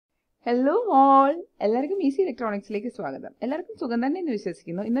Hello all! എല്ലാവർക്കും easy ഇലക്ട്രോണിക്സിലേക്ക് സ്വാഗതം. എല്ലാവർക്കും സുഖം തന്നെ എന്ന്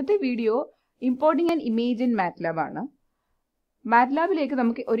വിശ്വസിക്കുന്നു. ഇന്നത്തെ video importing and image in MATLAB ആണ്. മാറ്റ്ലാബിലേക്ക്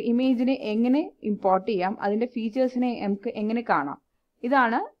നമുക്ക് ഒരു ഇമേജിനെ എങ്ങനെ ഇമ്പോർട്ട് ചെയ്യാം, അതിന്റെ ഫീച്ചേഴ്സിനെ നമുക്ക് എങ്ങനെ കാണാം,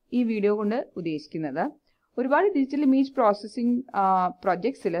 ഇതാണ് ഈ വീഡിയോ കൊണ്ട് ഉദ്ദേശിക്കുന്നത്. ഒരുപാട് ഡിജിറ്റൽ ഇമേജ് പ്രോസസ്സിംഗ്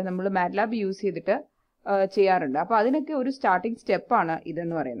പ്രൊജക്ട്സിൽ നമ്മൾ മാറ്റ്ലാബ് യൂസ് ചെയ്തിട്ട് ചെയ്യാറുണ്ട്. അപ്പോൾ അതിനൊക്കെ ഒരു സ്റ്റാർട്ടിംഗ് സ്റ്റെപ്പാണ്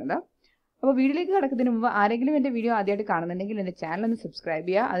ഇതെന്ന് പറയുന്നത്. അപ്പോൾ വീഡിയോയിലേക്ക് കടക്കുന്നതിന് മുമ്പ് ആരെങ്കിലും എൻ്റെ വീഡിയോ ആദ്യമായിട്ട് കാണുന്നുണ്ടെങ്കിൽ എൻ്റെ ചാനൽ ഒന്ന് സബ്സ്ക്രൈബ്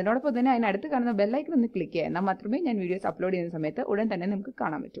ചെയ്യുക. അതിനോടൊപ്പം തന്നെ അതിനടുത്ത് കാണുന്ന ബെല്ലൈക്കൺ ഒന്ന് ക്ലിക്ക് ചെയ്യുക. എന്നാൽ മാത്രമേ ഞാൻ വീഡിയോസ് അപ്ലോഡ് ചെയ്യുന്ന സമയത്ത് ഉടൻ തന്നെ നമുക്ക്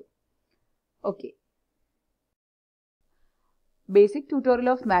കാണാൻ പറ്റൂ. Okay, basic tutorial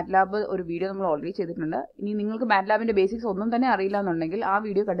of MATLAB ഒരു വീഡിയോ നമ്മൾ ഓൾറെഡി ചെയ്തിട്ടുണ്ട്. ഇനി നിങ്ങൾക്ക് മാറ്റ്ലാബിൻ്റെ ബേസിക്സ് ഒന്നും തന്നെ അറിയില്ല എന്നുണ്ടെങ്കിൽ ആ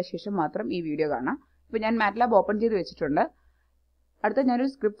വീഡിയോ കണ്ട ശേഷം മാത്രം ഈ വീഡിയോ കാണാം. ഇപ്പോൾ ഞാൻ മാറ്റ്ലാബ് ഓപ്പൺ ചെയ്ത് വെച്ചിട്ടുണ്ട്. അടുത്ത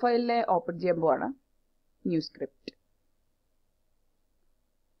ഞാനൊരു സ്ക്രിപ്റ്റ് ഫയലിലെ ഓപ്പൺ ചെയ്യാൻ പോവാണ്. New script.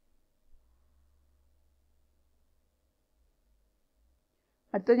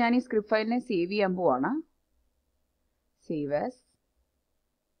 അടുത്ത ഞാൻ ഈ സ്ക്രിപ്റ്റ് ഫയലിനെ സേവ് ചെയ്യാൻ പോവാണ്. Save as.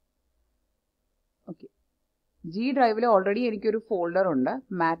 ഓക്കെ, ജി ഡ്രൈവിൽ ഓൾറെഡി എനിക്കൊരു ഫോൾഡർ ഉണ്ട്,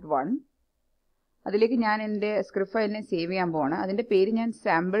 mat1. അതിലേക്ക് ഞാൻ എൻ്റെ സ്ക്രിപ്റ്റ് ഫയലിനെ സേവ് ചെയ്യാൻ പോവാണ്. അതിൻ്റെ പേര് ഞാൻ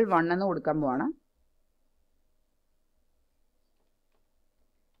sample1 എന്ന് കൊടുക്കാൻ പോവാണ്.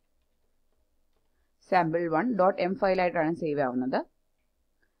 sample1.m ഫയലായിട്ടാണ് സേവ് ആവുന്നത്.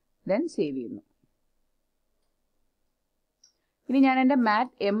 ദെൻ സേവ് ചെയ്യുന്നു. ഇനി ഞാൻ എൻ്റെ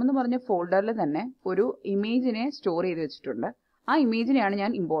mat.m എന്ന് പറഞ്ഞ ഫോൾഡറിൽ തന്നെ ഒരു ഇമേജിനെ സ്റ്റോർ ചെയ്ത് വെച്ചിട്ടുണ്ട്. ആ ഇമേജിനെയാണ്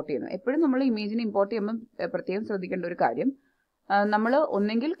ഞാൻ ഇമ്പോർട്ട് ചെയ്യുന്നത്. എപ്പോഴും നമ്മൾ ഇമേജിനെ ഇമ്പോർട്ട് ചെയ്യുമ്പോൾ പ്രത്യേകം ശ്രദ്ധിക്കേണ്ട ഒരു കാര്യം, നമ്മൾ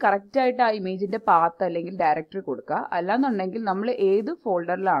ഒന്നെങ്കിൽ കറക്റ്റായിട്ട് ആ ഇമേജിൻ്റെ പാത്ത് അല്ലെങ്കിൽ ഡയറക്ടറി കൊടുക്കുക, അല്ലാന്നുണ്ടെങ്കിൽ നമ്മൾ ഏത്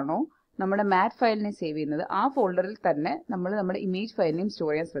ഫോൾഡറിലാണോ നമ്മുടെ മാറ്റ് ഫയലിനെ സേവ് ചെയ്യുന്നത് ആ ഫോൾഡറിൽ തന്നെ നമ്മൾ നമ്മുടെ ഇമേജ് ഫയലിനെയും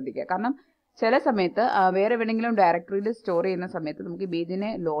സ്റ്റോർ ചെയ്യാൻ ശ്രദ്ധിക്കുക. കാരണം ചില സമയത്ത് വേറെ എവിടെയെങ്കിലും ഡയറക്ടറിയിൽ സ്റ്റോർ ചെയ്യുന്ന സമയത്ത് നമുക്ക്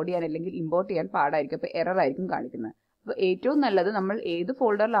ഇമേജിനെ ലോഡ് ചെയ്യാൻ അല്ലെങ്കിൽ ഇമ്പോർട്ട് ചെയ്യാൻ പാടായിരിക്കും. അപ്പോൾ എറർ ആയിരിക്കും കാണിക്കുന്നത്. അപ്പോൾ ഏറ്റവും നല്ലത് നമ്മൾ ഏത്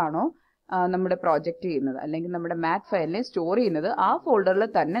ഫോൾഡറിലാണോ നമ്മുടെ പ്രോജക്റ്റ് ചെയ്യുന്നത് അല്ലെങ്കിൽ നമ്മുടെ മാറ്റ് ഫയലിനെ സ്റ്റോർ ചെയ്യുന്നത് ആ ഫോൾഡറിൽ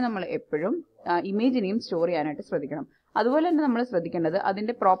തന്നെ നമ്മൾ എപ്പോഴും ഇമേജിനെയും സ്റ്റോർ ചെയ്യാനായിട്ട് ശ്രദ്ധിക്കണം. അതുപോലെ തന്നെ നമ്മൾ ശ്രദ്ധിക്കേണ്ടത്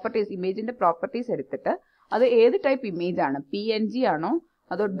അതിൻ്റെ പ്രോപ്പർട്ടീസ്, ഇമേജിൻ്റെ പ്രോപ്പർട്ടീസ് എടുത്തിട്ട് അത് ഏത് ടൈപ്പ് ഇമേജ് ആണ്, PNG ആണോ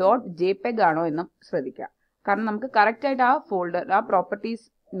അതോ .jpeg ആണോ എന്നും ശ്രദ്ധിക്കുക. കാരണം നമുക്ക് കറക്റ്റായിട്ട് ആ ഫോൾഡർ, ആ പ്രോപ്പർട്ടീസ്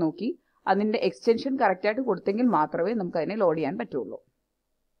നോക്കി അതിൻ്റെ എക്സ്റ്റൻഷൻ കറക്റ്റായിട്ട് കൊടുത്തെങ്കിൽ മാത്രമേ നമുക്ക് അതിനെ ലോഡ് ചെയ്യാൻ പറ്റുള്ളൂ.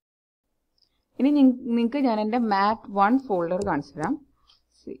 ഇനി നിങ്ങൾക്ക് ഞാൻ എൻ്റെ mat1 ഫോൾഡർ കാണിച്ചു തരാം.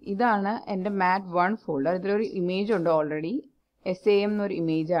 ഇതാണ് എൻ്റെ mat1 ഫോൾഡർ. ഇതിലൊരു ഇമേജ് ഉണ്ട് ഓൾറെഡി, SAM എന്നൊരു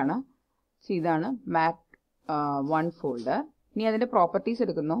ഇമേജാണ്. ഇതാണ് mat1 ഫോൾഡർ. ഇനി അതിൻ്റെ പ്രോപ്പർട്ടീസ്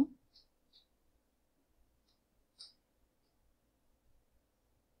എടുക്കുന്നു.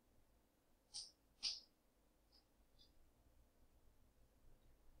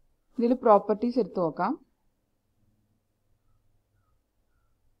 ഇതിൽ പ്രോപ്പർട്ടീസ് എടുത്ത് നോക്കാം.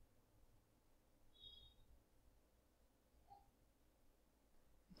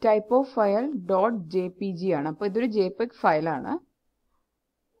 ടൈപ്പ് ഓഫ് ഫയൽ .jpg ആണ്. അപ്പോൾ ഇതൊരു JPEG ഫയലാണ്.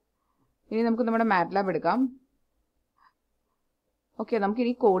 ഇനി നമുക്ക് നമ്മുടെ മാറ്റ്ലാബ് എടുക്കാം. ഓക്കെ,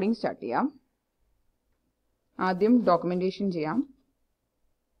 നമുക്കിനി കോഡിംഗ് സ്റ്റാർട്ട് ചെയ്യാം. ആദ്യം ഡോക്യുമെന്റേഷൻ ചെയ്യാം.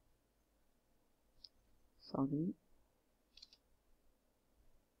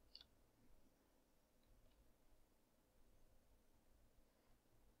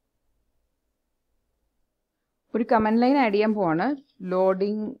 ഒരു കമന്റ് ലൈൻ ആഡ് ചെയ്യാൻ പോവാണ്.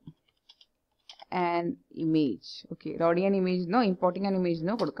 Loading and image. Okay, loading and image എന്നോ ഇമ്പോർട്ടിംഗ് ആൻഡ് ഇമേജ്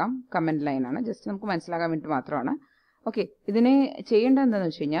എന്നോ കൊടുക്കാം. കമന്റ് ലൈൻ ആണ്, ജസ്റ്റ് നമുക്ക് മനസ്സിലാക്കാൻ വേണ്ടി മാത്രമാണ്. ഓക്കെ, ഇതിനെ ചെയ്യേണ്ടത്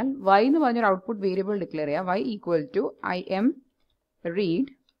എന്താണെന്ന് വെച്ച് കഴിഞ്ഞാൽ y എന്ന് പറഞ്ഞൊരു ഔട്ട്പുട്ട് വേരിയബിൾ ഡിക്ലെയർ ചെയ്യുക. y equal to im read,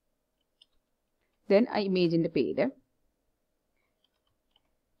 then ആ ഇമേജിൻ്റെ പേര്.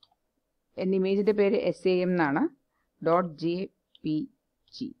 എൻ്റെ ഇമേജിൻ്റെ പേര് SAM എന്നാണ്.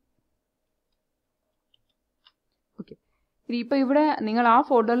 .jpg. ഓക്കെ, ഇപ്പോൾ ഇവിടെ നിങ്ങൾ ആ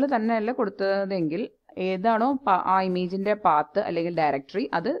ഫോൾഡറിൽ തന്നെയല്ല കൊടുത്തതെങ്കിൽ ഏതാണോ ആ ഇമേജിൻ്റെ പാത്ത് അല്ലെങ്കിൽ ഡയറക്ടറി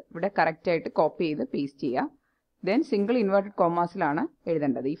അത് ഇവിടെ കറക്റ്റായിട്ട് കോപ്പി ചെയ്ത് പേസ്റ്റ് ചെയ്യുക. ദെൻ സിംഗിൾ ഇൻവേർട്ടഡ് കോമാസിലാണ്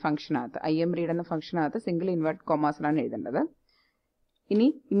എഴുതേണ്ടത്. ഈ ഫംഗ്ഷനകത്ത് im read എന്ന ഫംഗ്ഷനകത്ത് സിംഗിൾ ഇൻവേർട്ടഡ് കോമാസിലാണ് എഴുതേണ്ടത്. ഇനി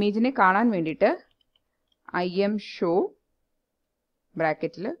ഇമേജിനെ കാണാൻ വേണ്ടിയിട്ട് im show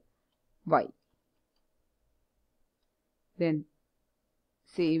ബ്രാക്കറ്റിൽ y. ദെൻ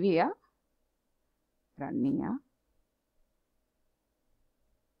സേവ് ചെയ്യുക, റൺ ചെയ്യുക.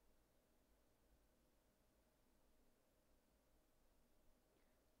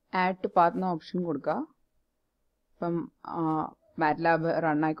 ആഡ് ടു പാത്ത് എന്ന ഓപ്ഷൻ കൊടുക്കുക. ഇപ്പം മാറ്റ്ലാബ്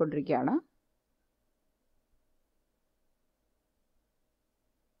റൺ ആയിക്കൊണ്ടിരിക്കുകയാണ്.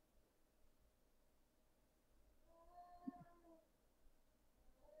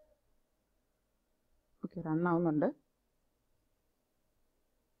 ഓക്കെ, റൺ ആവുന്നുണ്ട്.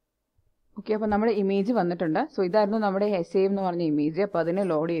 ഓക്കെ, അപ്പോൾ നമ്മുടെ ഇമേജ് വന്നിട്ടുണ്ട്. സോ ഇതായിരുന്നു നമ്മുടെ SAM എന്ന് പറഞ്ഞ ഇമേജ്. അപ്പോൾ അതിനെ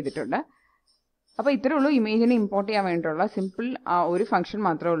ലോഡ് ചെയ്തിട്ടുണ്ട്. അപ്പോൾ ഇത്രേ ഉള്ളൂ ഇമേജിനെ ഇമ്പോർട്ട് ചെയ്യാൻ വേണ്ടിയിട്ടുള്ള സിമ്പിൾ ഒരു ഫംഗ്ഷൻ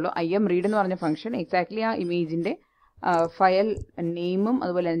മാത്രമേ ഉള്ളൂ. IMRead എന്ന് പറഞ്ഞ ഫംഗ്ഷൻ. എക്സാക്ട്ലി ആ ഇമേജിൻ്റെ ഫയൽ നെയിമും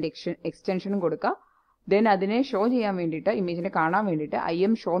അതുപോലെ അതിൻ്റെ എക്സ്റ്റൻഷനും കൊടുക്കുക. ദെൻ അതിനെ ഷോ ചെയ്യാൻ വേണ്ടിയിട്ട്, ഇമേജിനെ കാണാൻ വേണ്ടിയിട്ട്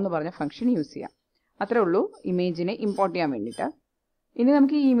IMShow എന്ന് പറഞ്ഞ ഫംഗ്ഷൻ യൂസ് ചെയ്യാം. അത്രേ ഉള്ളൂ ഇമേജിനെ ഇമ്പോർട്ട് ചെയ്യാൻ വേണ്ടിയിട്ട്. ഇനി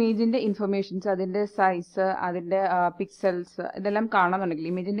നമുക്ക് ഈ ഇമേജിൻ്റെ ഇൻഫർമേഷൻസ്, അതിൻ്റെ സൈസ്, അതിൻ്റെ പിക്സൽസ് ഇതെല്ലാം കാണണമെന്നുണ്ടെങ്കിൽ,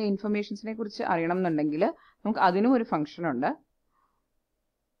 ഇമേജിൻ്റെ ഇൻഫർമേഷൻസിനെ കുറിച്ച് അറിയണം എന്നുണ്ടെങ്കിൽ നമുക്ക് അതിനും ഒരു ഫംഗ്ഷൻ ഉണ്ട്.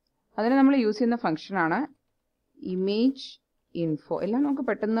 അതിന് നമ്മൾ യൂസ് ചെയ്യുന്ന ഫംഗ്ഷനാണ് ഇമേജ് ഇൻഫോ. എല്ലാം നമുക്ക്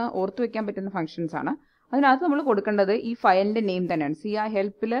പെട്ടെന്ന് ഓർത്ത് വയ്ക്കാൻ പറ്റുന്ന ഫംഗ്ഷൻസ് ആണ്. അതിനകത്ത് നമ്മൾ കൊടുക്കേണ്ടത് ഈ ഫയലിൻ്റെ നെയിം തന്നെയാണ്. ആ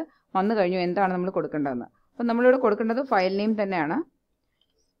ഹെൽപ്പിൽ വന്നു കഴിഞ്ഞു എന്താണ് നമ്മൾ കൊടുക്കേണ്ടതെന്ന്. അപ്പം നമ്മളിവിടെ കൊടുക്കേണ്ടത് ഫയൽ നെയിം തന്നെയാണ്.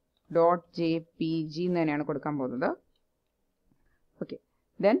 .jpg എന്ന് തന്നെയാണ് കൊടുക്കാൻ പോകുന്നത്. ഓക്കെ,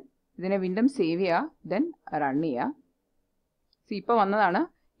 ദെൻ ഇതിനെ വീണ്ടും സേവ് ചെയ്യുക, ദെൻ റൺ ചെയ്യുക. ഇപ്പോൾ വന്നതാണ്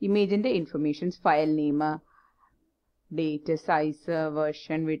ഇമേജിൻ്റെ informations, file name, date, size,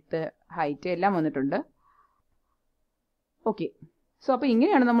 version, width, height എല്ലാം വന്നിട്ടുണ്ട്. ഓക്കെ, സോ അപ്പോൾ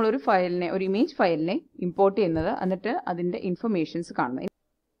ഇങ്ങനെയാണ് നമ്മൾ ഒരു ഇമേജ് ഫയലിനെ ഇമ്പോർട്ട് ചെയ്യുന്നത്, എന്നിട്ട് അതിൻ്റെ ഇൻഫർമേഷൻസ് കാണുന്നത്.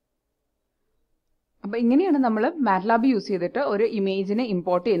 അപ്പോൾ ഇങ്ങനെയാണ് നമ്മൾ മാറ്റ്ലാബ് യൂസ് ചെയ്തിട്ട് ഒരു ഇമേജിനെ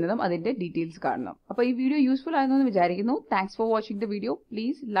ഇമ്പോർട്ട് ചെയ്യുന്നതും അതിൻ്റെ ഡീറ്റെയിൽസ് കാണണം. അപ്പോൾ ഈ വീഡിയോ യൂസ്ഫുൾ ആയെന്ന് വിചാരിക്കുന്നു. Thanks for watching the video.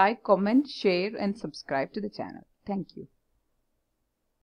 Please like, comment, share and subscribe to the channel. Thank you.